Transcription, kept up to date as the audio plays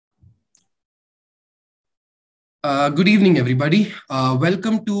Good evening, everybody.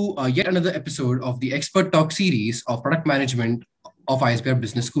 Welcome to yet another episode of the Expert Talk series of Product Management of ISBR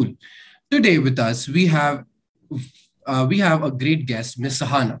Business School. Today with us, we have a great guest, Miss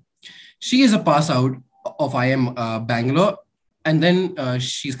Sahana. She is a pass out of IIM Bangalore, and then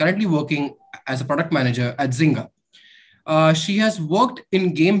she's currently working as a product manager at Zynga. She has worked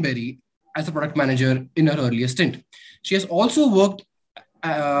in GameBerry as a product manager in her earlier stint. She has also worked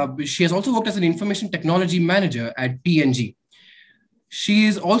as an information technology manager at PNG. She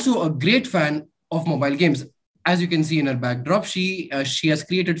is also a great fan of mobile games. As you can see in her backdrop, she has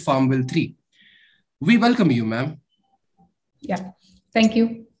created Farm Ville 3. We welcome you, ma'am. Yeah, thank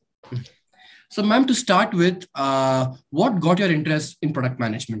you. So, ma'am, to start with, what got your interest in product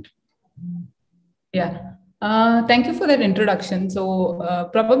management? Yeah. Thank you for that introduction. So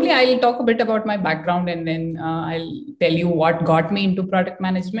probably I'll talk a bit about my background and then I'll tell you what got me into product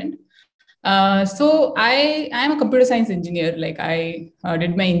management. So I am a computer science engineer. Like I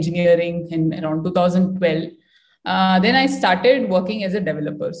did my engineering in around 2012. Then I started working as a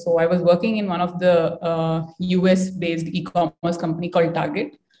developer. So I was working in one of the US-based e-commerce company called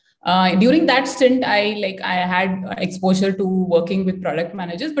Target. During that stint, I had exposure to working with product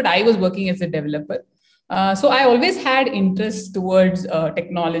managers, but I was working as a developer. So I always had interest towards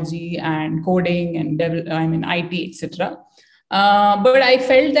technology and coding and IT, etc. But I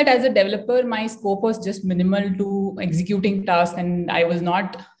felt that as a developer, my scope was just minimal to executing tasks, and I was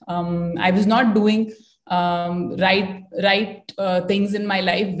not doing right things in my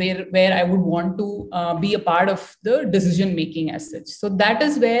life where I would want to be a part of the decision making as such. So that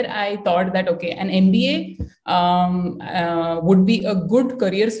is where I thought that okay, an MBA would be a good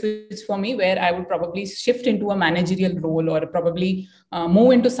career switch for me, where I would probably shift into a managerial role or probably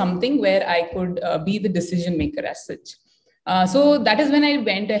move into something where I could be the decision maker as such. So that is when I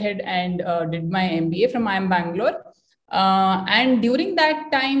went ahead and did my MBA from IIM Bangalore. And during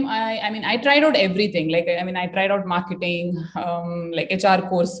that time, I tried out everything. I tried out marketing, like HR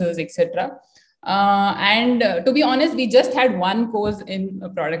courses, etc. To be honest, we just had one course in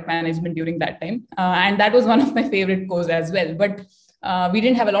product management during that time, and that was one of my favorite courses as well. But we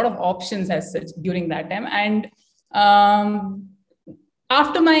didn't have a lot of options as such during that time. And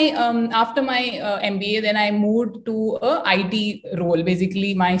after my MBA, then I moved to a IT role.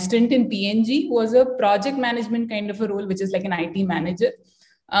 Basically, my stint in PNG was a project management kind of a role, which is like an IT manager.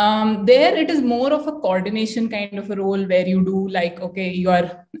 There, it is more of a coordination kind of a role where you do like, okay, you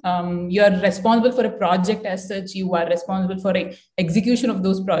are responsible for a project as such. You are responsible for execution of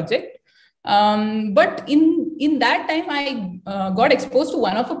those projects. But in that time, I got exposed to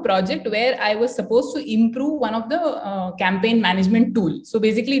one of a project where I was supposed to improve one of the campaign management tools. So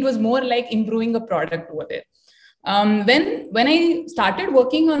basically, it was more like improving a product over there. When I started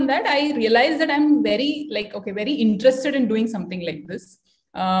working on that, I realized that I'm very interested in doing something like this.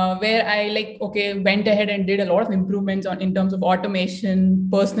 Where I went ahead and did a lot of improvements in terms of automation,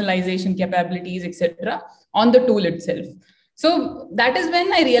 personalization capabilities, etc. on the tool itself. So that is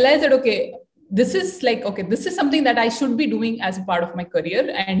when I realized that, okay, this is something that I should be doing as a part of my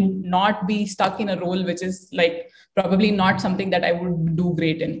career and not be stuck in a role, which is like probably not something that I would do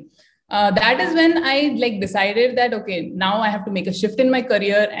great in. That is when I decided that, okay, now I have to make a shift in my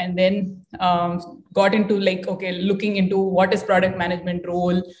career, and then got into looking into what is product management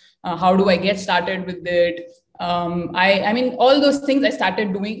role, how do I get started with it. All those things I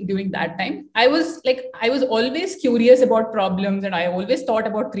started doing during that time. I was always curious about problems, and I always thought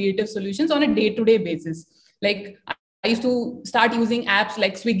about creative solutions on a day-to-day basis. Like I used to start using apps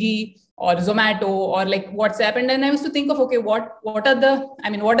like Swiggy or Zomato or like WhatsApp, and then I used to think of, okay, what are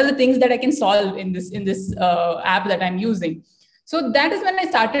the things that I can solve in this app that I'm using. So that is when I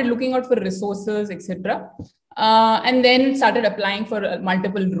started looking out for resources, etc. And then started applying for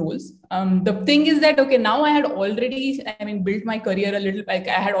multiple roles. The thing is that, okay, now I had already, built my career a little. Like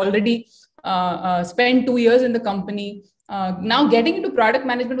I had already spent 2 years in the company. Now getting into product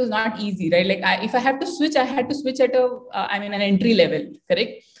management was not easy, right? If I had to switch, I had to switch at an entry level,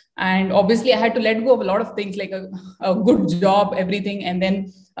 correct? And obviously I had to let go of a lot of things, like a good job, everything, and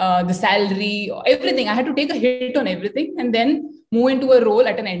then the salary, everything. I had to take a hit on everything and then move into a role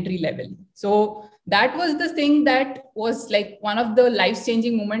at an entry level. So that was the thing that was like one of the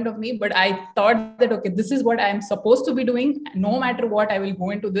life-changing moment of me. But I thought that, okay, this is what I'm supposed to be doing. No matter what, I will go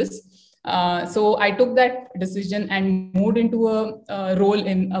into this. So I took that decision and moved into a role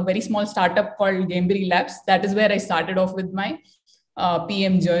in a very small startup called GameBerry Labs. That is where I started off with my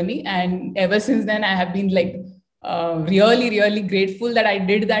PM journey. And ever since then, I have been really, really grateful that I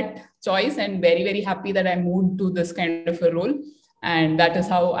did that choice, and very, very happy that I moved to this kind of a role. And that is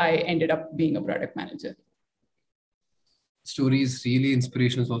how I ended up being a product manager. story is really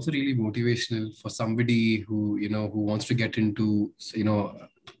inspirational. It's also really motivational for somebody who, who wants to get into,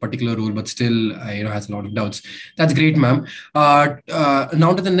 a particular role, but still, has a lot of doubts. That's great, ma'am.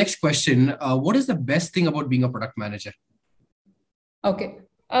 Now to the next question. What is the best thing about being a product manager? Okay.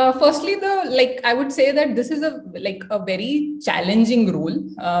 Firstly, I would say that this is a very challenging role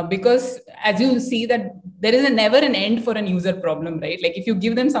because as you see that there is never an end for an user problem, right? Like if you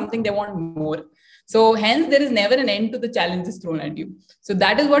give them something, they want more. So hence there is never an end to the challenges thrown at you. So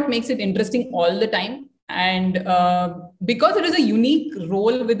that is what makes it interesting all the time. And because it is a unique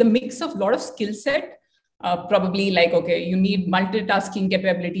role with a mix of a lot of skill set, probably you need multitasking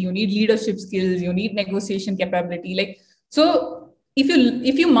capability, you need leadership skills, you need negotiation capability. So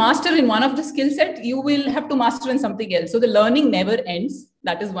if you master in one of the skill set, you will have to master in something else. So the learning never ends.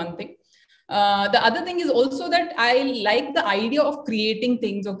 That is one thing. The other thing is also that I like the idea of creating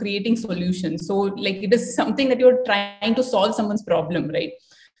things or creating solutions. So it is something that you're trying to solve someone's problem, right?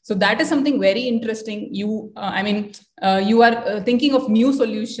 So that is something very interesting. You are thinking of new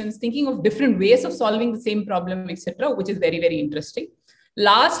solutions, thinking of different ways of solving the same problem, etc., which is very, very interesting.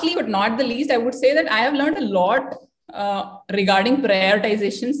 Lastly, but not the least, I would say that I have learned a lot regarding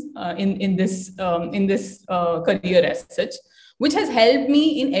prioritizations in this career as such, which has helped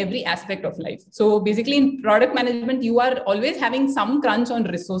me in every aspect of life. So basically in product management, you are always having some crunch on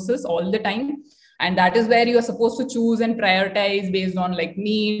resources all the time. And that is where you are supposed to choose and prioritize based on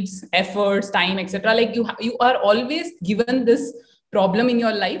needs, efforts, time, etc. You are always given this problem in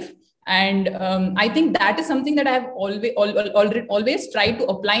your life. And I think that is something that I have always tried to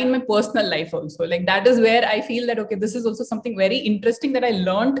apply in my personal life also. That is where I feel that, okay, this is also something very interesting that I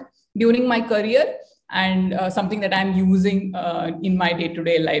learned during my career and something that I'm using in my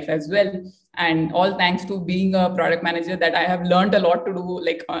day-to-day life as well. And all thanks to being a product manager that I have learned a lot to do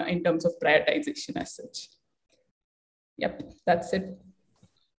in terms of prioritization as such. Yep, that's it.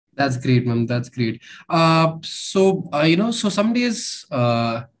 That's great, ma'am. That's great. So some days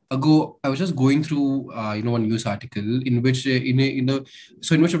ago, I was just going through, one news article in which, in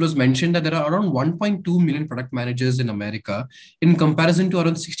which it was mentioned that there are around 1.2 million product managers in America in comparison to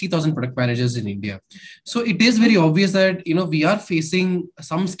around 60,000 product managers in India. So it is very obvious that, we are facing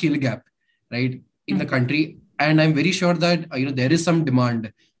some skill gap, right, in the country. And I'm very sure that, there is some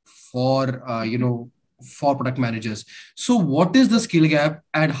demand for, for product managers. So what is the skill gap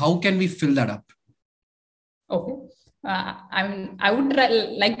and how can we fill that up? Okay. I would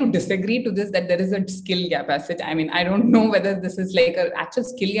like to disagree to this, that there is a skill gap as such. I don't know whether this is an actual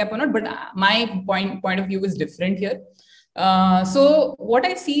skill gap or not, but my point of view is different here. So what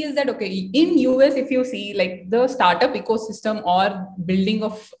I see is that, okay, in US, if you see the startup ecosystem or building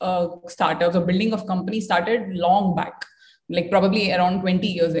of startups or building of companies started long back, probably around 20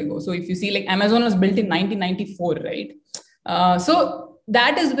 years ago. So if you see Amazon was built in 1994, right? So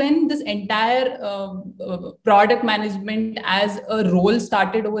that is when this entire product management as a role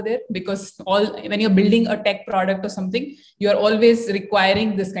started over there, because when you're building a tech product or something, you're always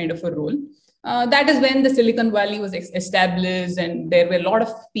requiring this kind of a role. That is when the Silicon Valley was established, and there were a lot of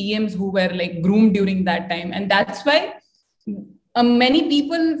PMs who were groomed during that time. And that's why many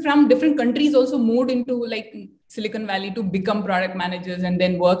people from different countries also moved into Silicon Valley to become product managers and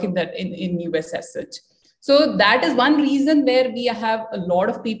then work in US as such. So that is one reason where we have a lot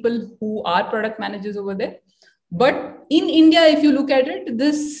of people who are product managers over there. But in India, if you look at it,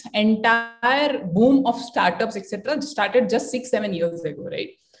 this entire boom of startups, etc., started just 6-7 years ago, right?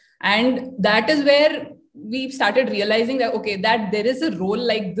 And that is where we started realizing that, okay, that there is a role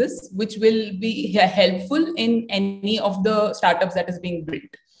like this, which will be helpful in any of the startups that is being built.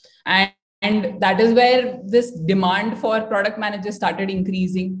 And that is where this demand for product managers started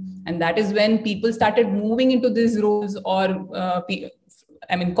increasing. And that is when people started moving into these roles, or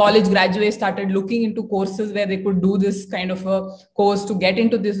college graduates started looking into courses where they could do this kind of a course to get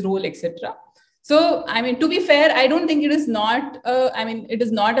into this role, etc. So, to be fair, I don't think it is not, it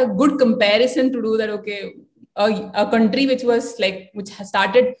is not a good comparison to do that. Okay, a country which was which has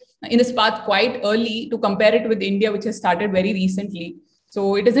started in this path quite early, to compare it with India, which has started very recently.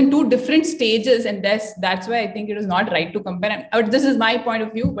 So it is in two different stages, and that's why I think it is not right to compare. This is my point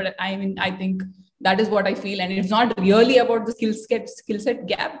of view, but I think that is what I feel, and it's not really about the skill set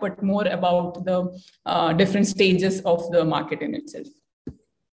gap, but more about the different stages of the market in itself.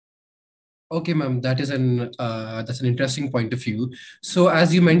 Okay, ma'am, that's an interesting point of view. So,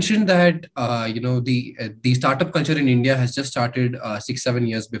 as you mentioned that the startup culture in India has just started 6-7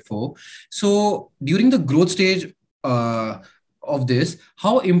 years before. So, during the growth stage of this,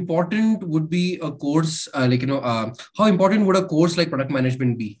 how important would be a course how important would a course like product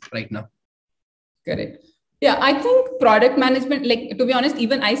management be right now? Correct. Yeah, I think product management, like, to be honest,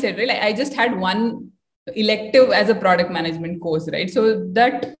 even I said, right, like, I just had one elective as a product management course, right? So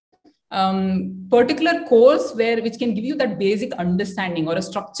that particular course which can give you that basic understanding or a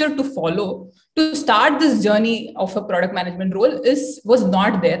structure to follow to start this journey of a product management role was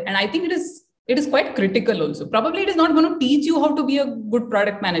not there. And I think it is quite critical also. Probably it is not going to teach you how to be a good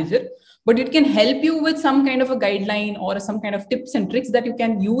product manager, but it can help you with some kind of a guideline or some kind of tips and tricks that you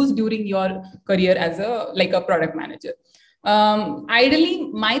can use during your career as a product manager. Ideally,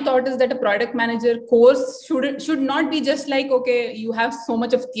 my thought is that a product manager course should not be just like, okay, you have so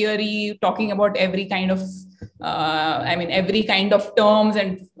much of theory talking about every kind of every kind of terms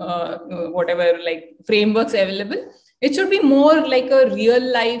and whatever like frameworks available. It should be more like a real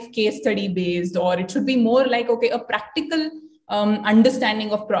life case study based, or it should be more like, okay, a practical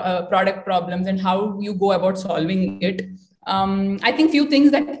understanding of product problems and how you go about solving it. I think few things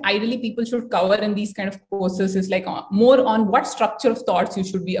that ideally people should cover in these kind of courses is like more on what structure of thoughts you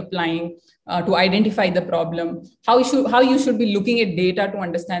should be applying to identify the problem, how you should be looking at data to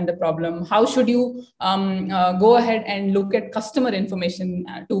understand the problem, how should you go ahead and look at customer information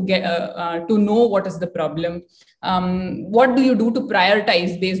to get to know what is the problem, what do you do to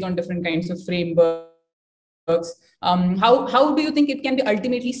prioritize based on different kinds of frameworks. How do you think it can be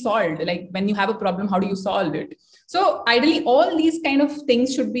ultimately solved? Like when you have a problem, how do you solve it? So ideally, all these kind of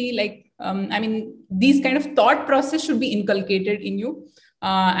things should be like, these kind of thought process should be inculcated in you.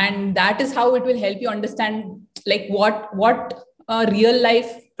 And that is how it will help you understand like what a real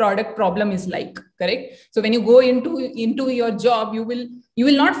life product problem is like, correct? So when you go into your job, you will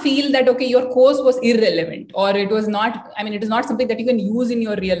not feel that, okay, your course was irrelevant, or it was not, it is not something that you can use in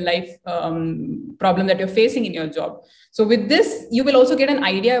your real life problem that you're facing in your job. So with this, you will also get an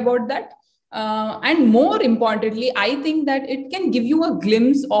idea about that. And more importantly, I think that it can give you a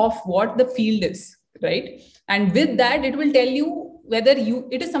glimpse of what the field is, right? And with that, it will tell you whether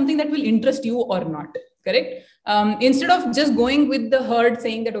it is something that will interest you or not, correct? Instead of just going with the herd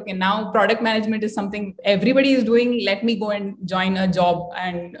saying that, okay, now product management is something everybody is doing, let me go and join a job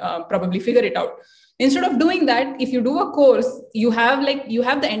and probably figure it out. Instead of doing that, if you do a course, you have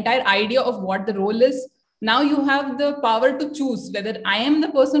the entire idea of what the role is. Now you have the power to choose whether I am the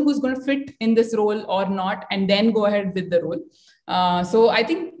person who's going to fit in this role or not, and then go ahead with the role. So I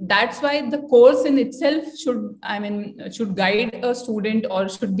think that's why the course in itself should guide a student, or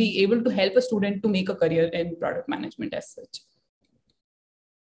should be able to help a student to make a career in product management as such.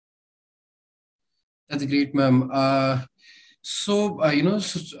 That's great, ma'am. So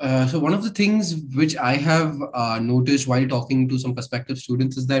one of the things which I have noticed while talking to some prospective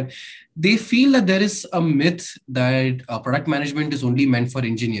students is that they feel that there is a myth that product management is only meant for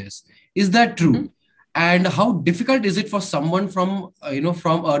engineers. Is that true? Mm-hmm. And how difficult is it for someone from a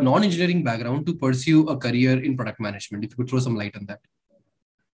non-engineering background to pursue a career in product management? If you could throw some light on that.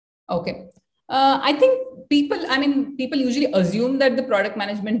 Okay. I think people usually assume that the product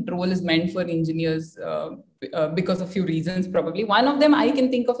management role is meant for engineers because of a few reasons, probably. One of them I can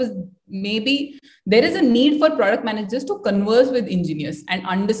think of is maybe there is a need for product managers to converse with engineers and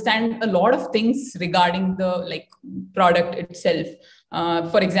understand a lot of things regarding the product itself.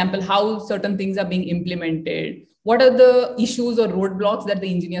 For example, how certain things are being implemented, what are the issues or roadblocks that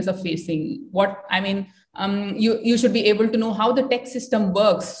the engineers are facing, you should be able to know how the tech system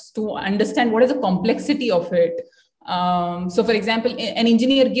works to understand what is the complexity of it. So for example, an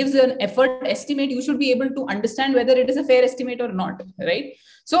engineer gives an effort estimate, you should be able to understand whether it is a fair estimate or not, right?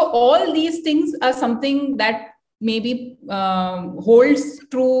 So all these things are something that maybe holds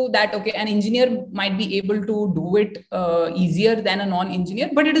true, that, okay, an engineer might be able to do it easier than a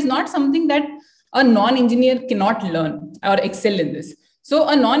non-engineer, but it is not something that a non-engineer cannot learn or excel in this. So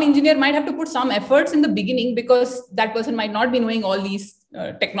a non-engineer might have to put some efforts in the beginning, because that person might not be knowing all these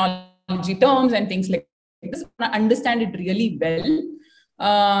technology terms and things like this, understand it really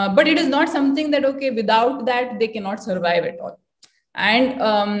well. But it is not something that, okay, without that, they cannot survive at all. And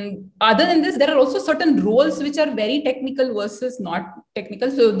other than this, there are also certain roles which are very technical versus not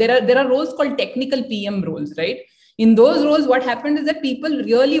technical. So there are roles called technical PM roles, right? In those roles, what happened is that people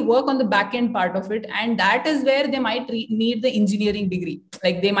really work on the back end part of it. And that is where they might need the engineering degree.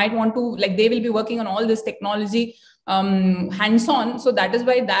 Like they might want to, they will be working on all this technology hands-on. So that is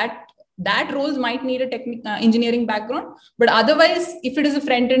why that roles might need a engineering background. But otherwise, if it is a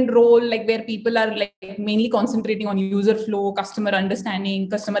front-end role, where people are mainly concentrating on user flow, customer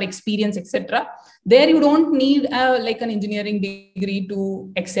understanding, customer experience, etc., there you don't need an engineering degree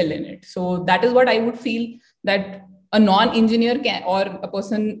to excel in it. So that is what I would feel, that a non-engineer can, or a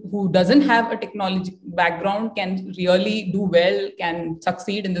person who doesn't have a technology background can really do well, can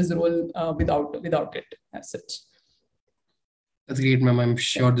succeed in this role without it as such. That's great, ma'am. I'm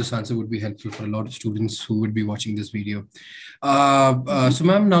sure this answer would be helpful for a lot of students who would be watching this video. So,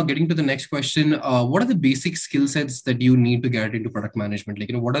 ma'am, now getting to the next question, what are the basic skill sets that you need to get into product management?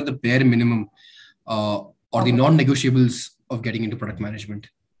 Like, what are the bare minimum or the non-negotiables of getting into product management?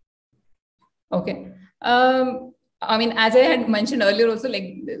 Okay. I mean, as I had mentioned earlier also,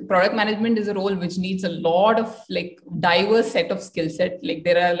 like product management is a role which needs a lot of like diverse set of skill set. Like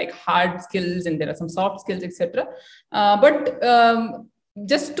there are like hard skills and there are some soft skills, etc.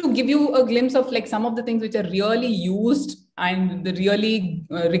 Just to give you a glimpse of like some of the things which are really used and the really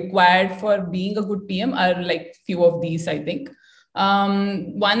required for being a good PM are like few of these, I think.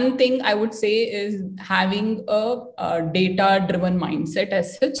 One thing I would say is having a data-driven mindset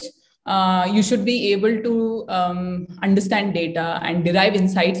as such. You should be able to understand data and derive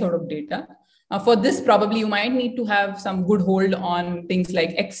insights out of data. For this, probably you might need to have some good hold on things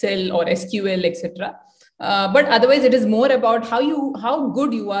like Excel or SQL, etc. But otherwise, it is more about how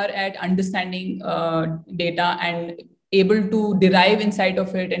good you are at understanding data and able to derive insight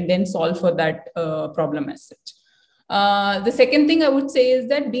of it and then solve for that problem as such. The second thing I would say is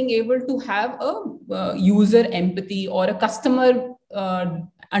that being able to have a user empathy or a customer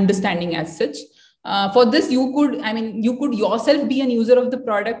understanding as such. For this, you could yourself be an user of the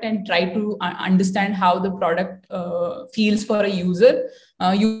product and try to understand how the product feels for a user.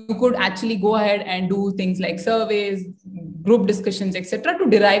 You could actually go ahead and do things like surveys, group discussions, etc., to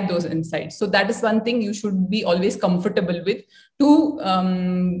derive those insights. So that is one thing you should be always comfortable with,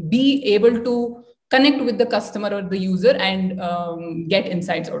 to be able to connect with the customer or the user and get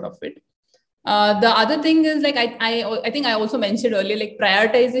insights out of it. The other thing is like I think I also mentioned earlier, like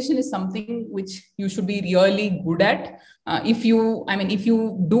prioritization is something which you should be really good at. If you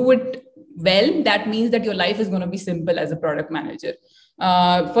do it well, that means that your life is going to be simple as a product manager.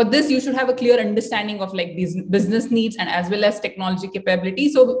 For this, you should have a clear understanding of like these business needs and as well as technology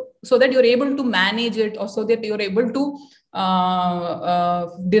capability, so that you're able to manage it, or so that you're able to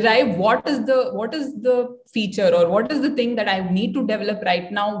derive what is the feature or what is the thing that I need to develop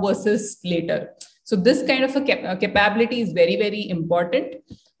right now versus later. So this kind of a capability is very, very important.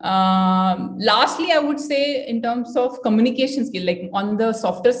 Lastly, I would say in terms of communication skill, like on the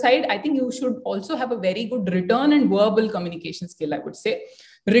softer side, I think you should also have a very good written and verbal communication skill, I would say.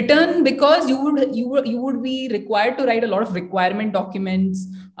 Written, because you would be required to write a lot of requirement documents,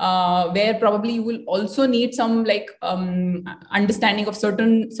 where probably you will also need some like understanding of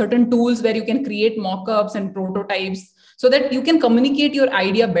certain tools where you can create mock-ups and prototypes so that you can communicate your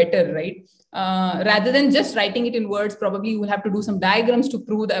idea better, right? Rather than just writing it in words, probably you will have to do some diagrams to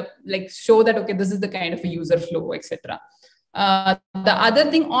prove that, like show that, okay, this is the kind of a user flow, etc. The other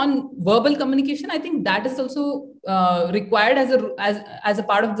thing on verbal communication, I think that is also required as a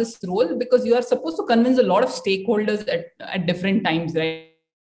part of this role, because you are supposed to convince a lot of stakeholders at different times, right?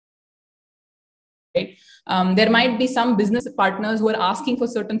 There might be some business partners who are asking for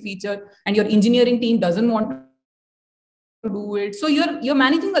certain feature and your engineering team doesn't want to do it. So you're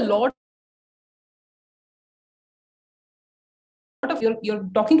managing a lot of, you're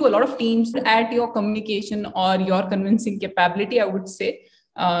talking to a lot of teams at your communication or your convincing capability, I would say.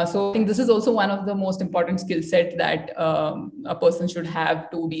 So I think this is also one of the most important skill set that a person should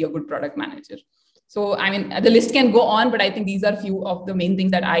have to be a good product manager. So, I mean, the list can go on, but I think these are few of the main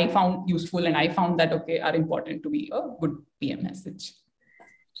things that I found useful and I found that, okay, are important to be a good PM message.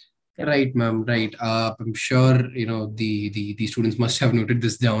 Yeah. Right, ma'am. Right. I'm sure, the students must have noted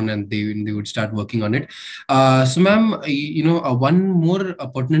this down and they would start working on it. So, ma'am, one more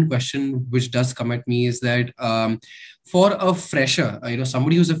pertinent question which does come at me is that for a fresher,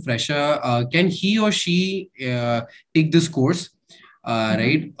 somebody who's a fresher, can he or she take this course,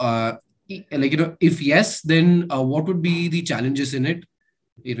 right? If yes, then what would be the challenges in it?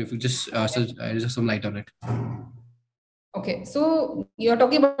 If you just just some light on it. Okay, so you're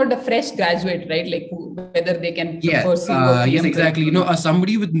talking about the fresh graduate, right? Like whether they can pursue yes, exactly.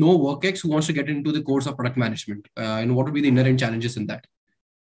 Somebody with no work ex who wants to get into the course of product management, what would be the inherent challenges in that?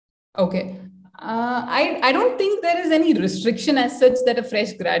 Okay. I don't think there is any restriction as such that a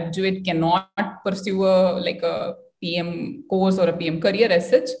fresh graduate cannot pursue a PM course or a PM career as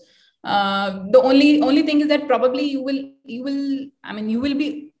such. The only thing is that probably you will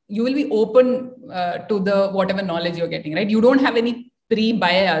be open to the whatever knowledge you're getting, right? You don't have any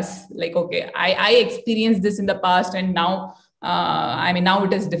pre-bias, like, okay, I experienced this in the past and now, now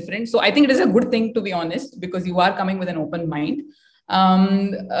it is different. So I think it is a good thing, to be honest, because you are coming with an open mind.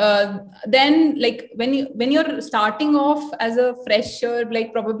 Then like when you're starting off as a fresher,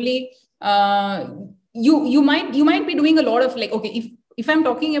 like probably you might be doing a lot of like, okay, if I'm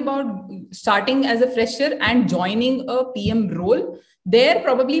talking about starting as a fresher and joining a PM role, there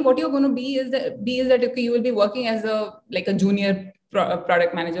probably what you're going to be is that okay, you will be working as a junior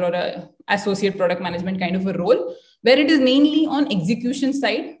product manager or a associate product management kind of a role, where it is mainly on execution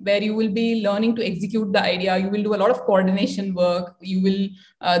side, where you will be learning to execute the idea. You will do a lot of coordination work. You will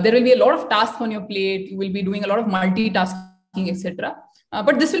there will be a lot of tasks on your plate. You will be doing a lot of multitasking, etc.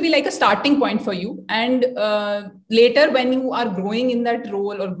 But this will be like a starting point for you. And later, when you are growing in that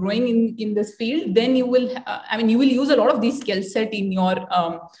role or growing in this field, then you will, you will use a lot of these skill set in your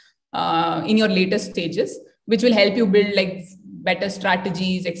later stages, which will help you build like better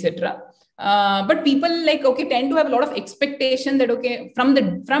strategies, etc. But people tend to have a lot of expectation that, okay, from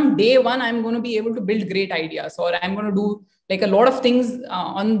day one, I'm going to be able to build great ideas, or I'm going to do like a lot of things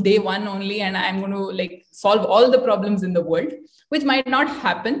on day one only, and I'm going to like solve all the problems in the world, which might not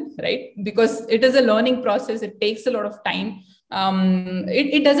happen, right? Because it is a learning process. It takes a lot of time.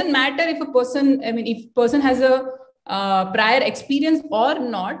 It doesn't matter if a person has a prior experience or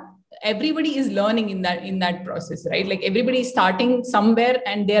not. Everybody is learning in that process, right? Like everybody is starting somewhere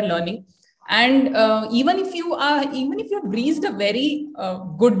and they're learning. And even if you have reached a very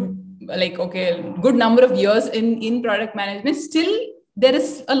good number of years in product management, still there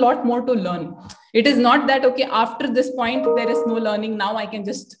is a lot more to learn. It is not that, okay, after this point there is no learning, now I can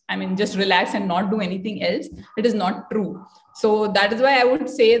just relax and not do anything else. It is not true. So that is why I would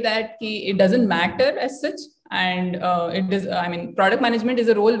say that it doesn't matter as such. And it is, product management is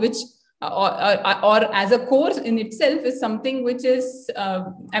a role which or as a course in itself is something which is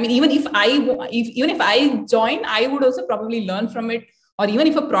even if I join, I would also probably learn from it. Or even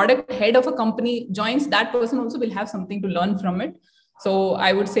if a product head of a company joins, that person also will have something to learn from it. So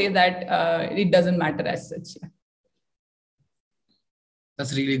I would say that it doesn't matter as such.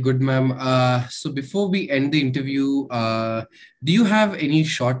 That's really good, ma'am. So before we end the interview, do you have any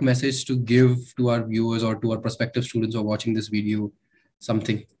short message to give to our viewers or to our prospective students who are watching this video?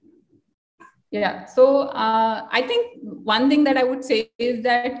 Something. Yeah. So I think one thing that I would say is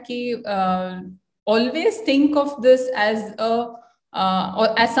that always think of this as or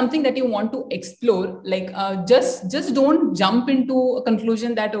as something that you want to explore. Like just don't jump into a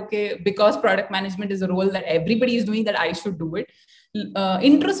conclusion that, okay, because product management is a role that everybody is doing, that I should do it.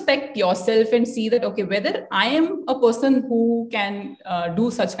 Introspect yourself and see that, okay, whether I am a person who can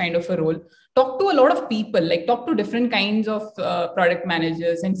do such kind of a role. Talk to a lot of people, like talk to different kinds of product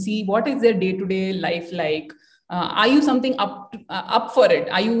managers and see what is their day-to-day life like. Are you something up for it?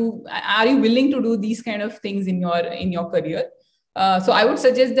 Are you willing to do these kind of things in your career? So I would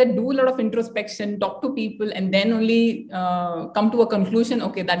suggest that do a lot of introspection, talk to people, and then only come to a conclusion,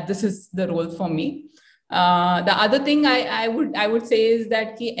 okay, that this is the role for me. The other thing I would say is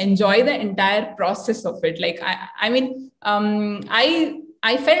that enjoy the entire process of it. Like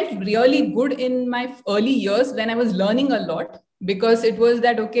I felt really good in my early years when I was learning a lot, because it was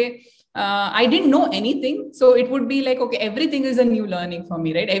that, okay, I didn't know anything. So it would be like, okay, everything is a new learning for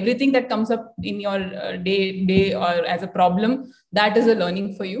me, right? Everything that comes up in your day or as a problem, that is a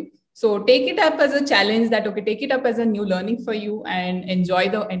learning for you. So take it up as a challenge, that, okay, take it up as a new learning for you, and enjoy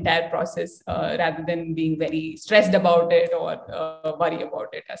the entire process rather than being very stressed about it or worry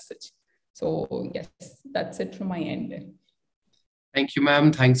about it as such. So yes, that's it from my end. Thank you,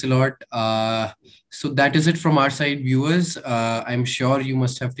 ma'am. Thanks a lot. So that is it from our side, viewers. I'm sure you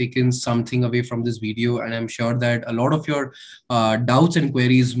must have taken something away from this video, and I'm sure that a lot of your doubts and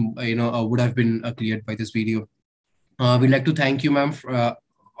queries, would have been cleared by this video. We'd like to thank you, ma'am,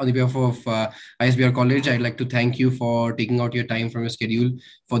 on the behalf of ISBR College. I'd like to thank you for taking out your time from your schedule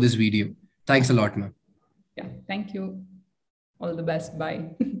for this video. Thanks a lot, ma'am. Yeah, thank you. All the best. Bye.